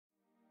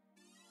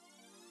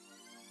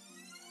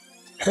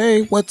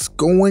Hey, what's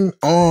going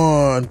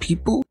on,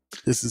 people?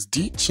 This is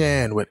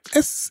D-Chan with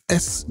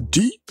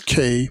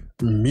S.S.D.K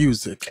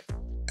Music,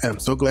 and I'm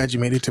so glad you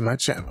made it to my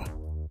channel.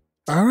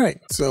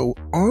 Alright, so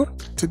on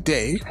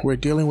today, we're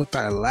dealing with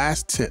our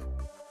last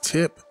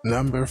tip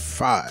number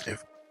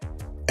 5.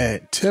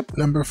 And tip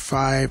number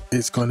 5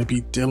 is going to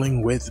be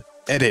dealing with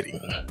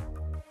editing.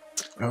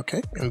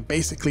 Okay, and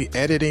basically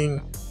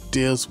editing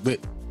deals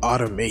with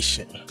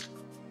automation.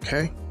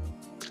 Okay,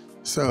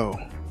 so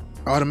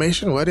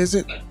automation, what is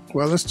it?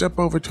 Well, let's jump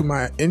over to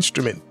my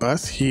instrument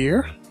bus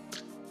here.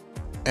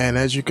 And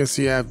as you can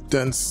see, I've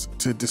done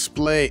to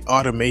display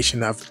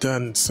automation. I've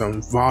done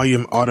some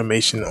volume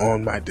automation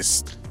on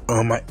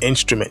my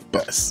instrument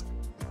bus.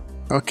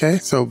 Okay,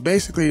 so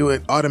basically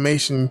with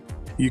automation,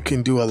 you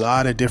can do a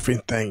lot of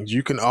different things.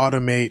 You can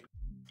automate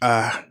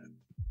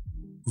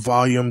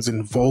volumes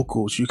and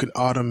vocals. You can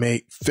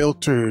automate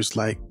filters,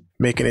 like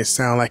making it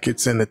sound like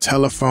it's in the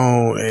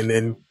telephone, and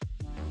then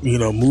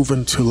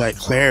moving to like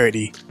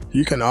clarity.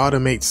 You can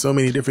automate so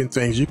many different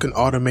things. You can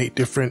automate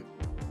different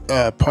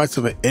parts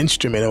of an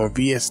instrument or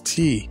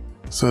VST.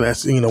 So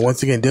that's,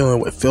 once again,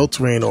 dealing with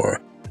filtering, or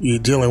you're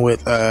dealing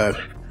with,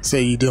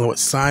 say you're dealing with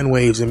sine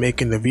waves and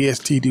making the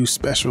VST do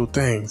special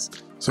things.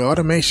 So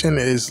automation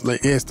is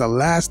the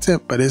last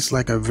tip, but it's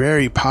like a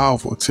very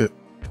powerful tip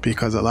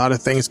because a lot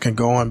of things can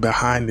go on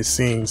behind the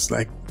scenes.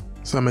 Like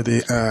some of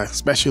the,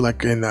 especially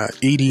like in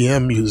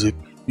EDM music,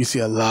 you see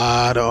a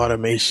lot of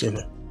automation.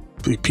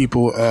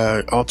 People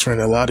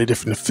altering a lot of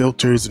different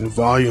filters and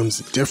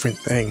volumes and different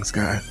things,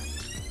 guys.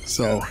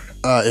 So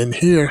in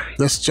here,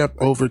 let's jump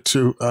over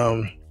to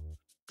and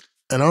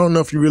I don't know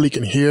if you really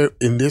can hear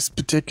in this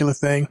particular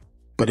thing,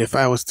 but if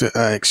I was to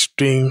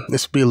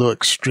let's be a little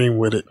extreme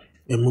with it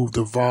and move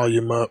the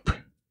volume up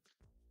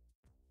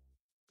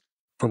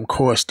from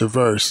chorus to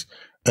verse,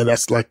 and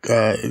that's like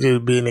it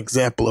would be an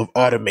example of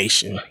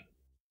automation.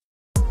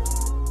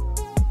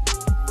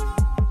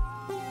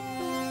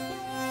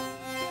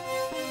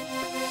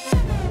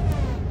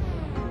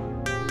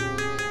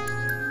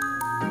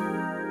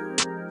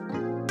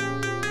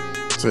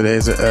 So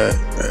there's a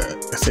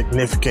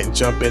significant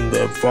jump in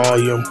the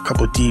volume, a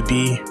couple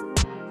dB.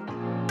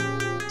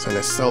 So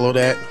let's solo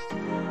that,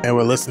 and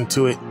we'll listen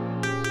to it.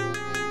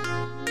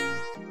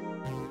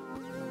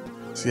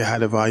 See how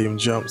the volume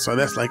jumps. So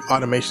that's like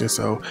automation.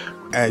 So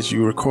as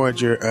you record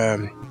your,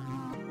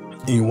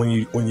 when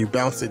you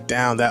bounce it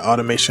down, that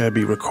automation will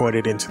be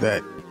recorded into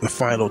the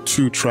final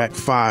 2-track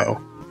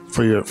file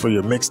for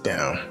your mix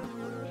down.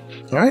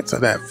 All right. So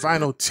that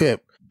final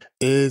tip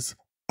is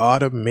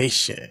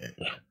automation.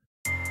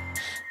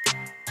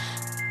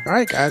 All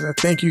right, guys, I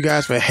thank you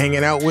guys for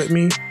hanging out with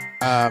me.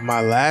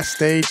 My last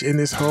stage in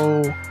this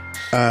whole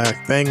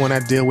thing when I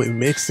deal with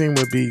mixing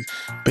would be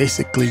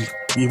basically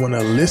you want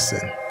to listen.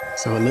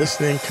 So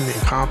listening can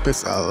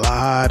encompass a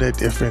lot of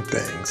different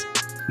things.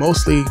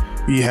 Mostly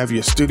you have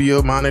your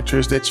studio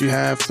monitors that you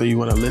have, so you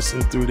want to listen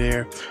through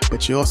there,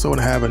 but you also want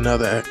to have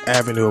another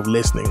avenue of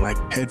listening, like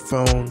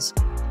headphones.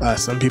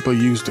 Some people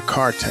use the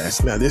car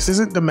test. Now, this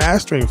isn't the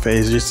mastering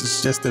phase, this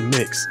is just a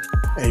mix.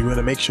 And you want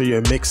to make sure your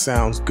mix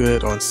sounds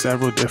good on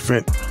several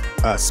different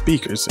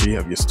speakers. So you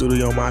have your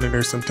studio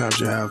monitors.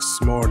 Sometimes you have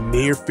small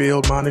near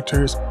field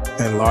monitors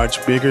and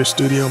large, bigger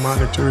studio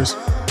monitors,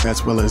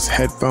 as well as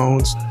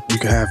headphones. You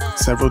can have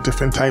several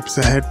different types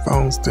of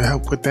headphones to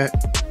help with that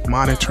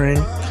monitoring,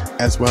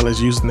 as well as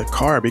using the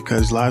car,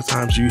 because a lot of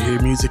times you hear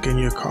music in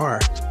your car.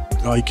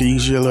 Or you can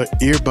use your little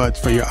earbuds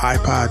for your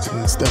iPods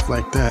and stuff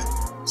like that.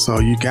 So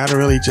you gotta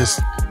really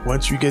just,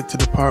 once you get to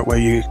the part where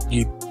you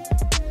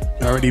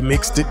already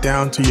mixed it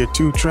down to your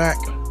 2-track,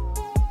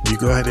 you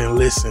go ahead and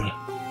listen.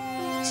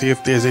 See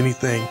if there's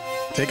anything.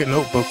 Take a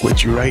notebook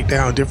with you, write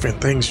down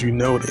different things you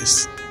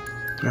notice.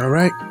 All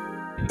right,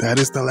 that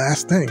is the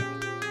last thing.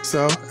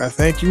 So I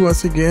thank you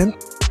once again.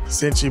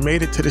 Since you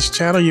made it to this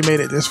channel, you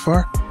made it this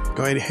far,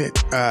 go ahead and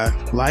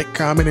hit like,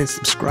 comment, and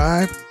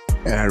subscribe.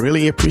 And I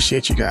really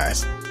appreciate you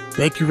guys.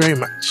 Thank you very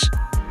much.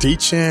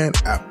 D-Chan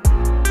out.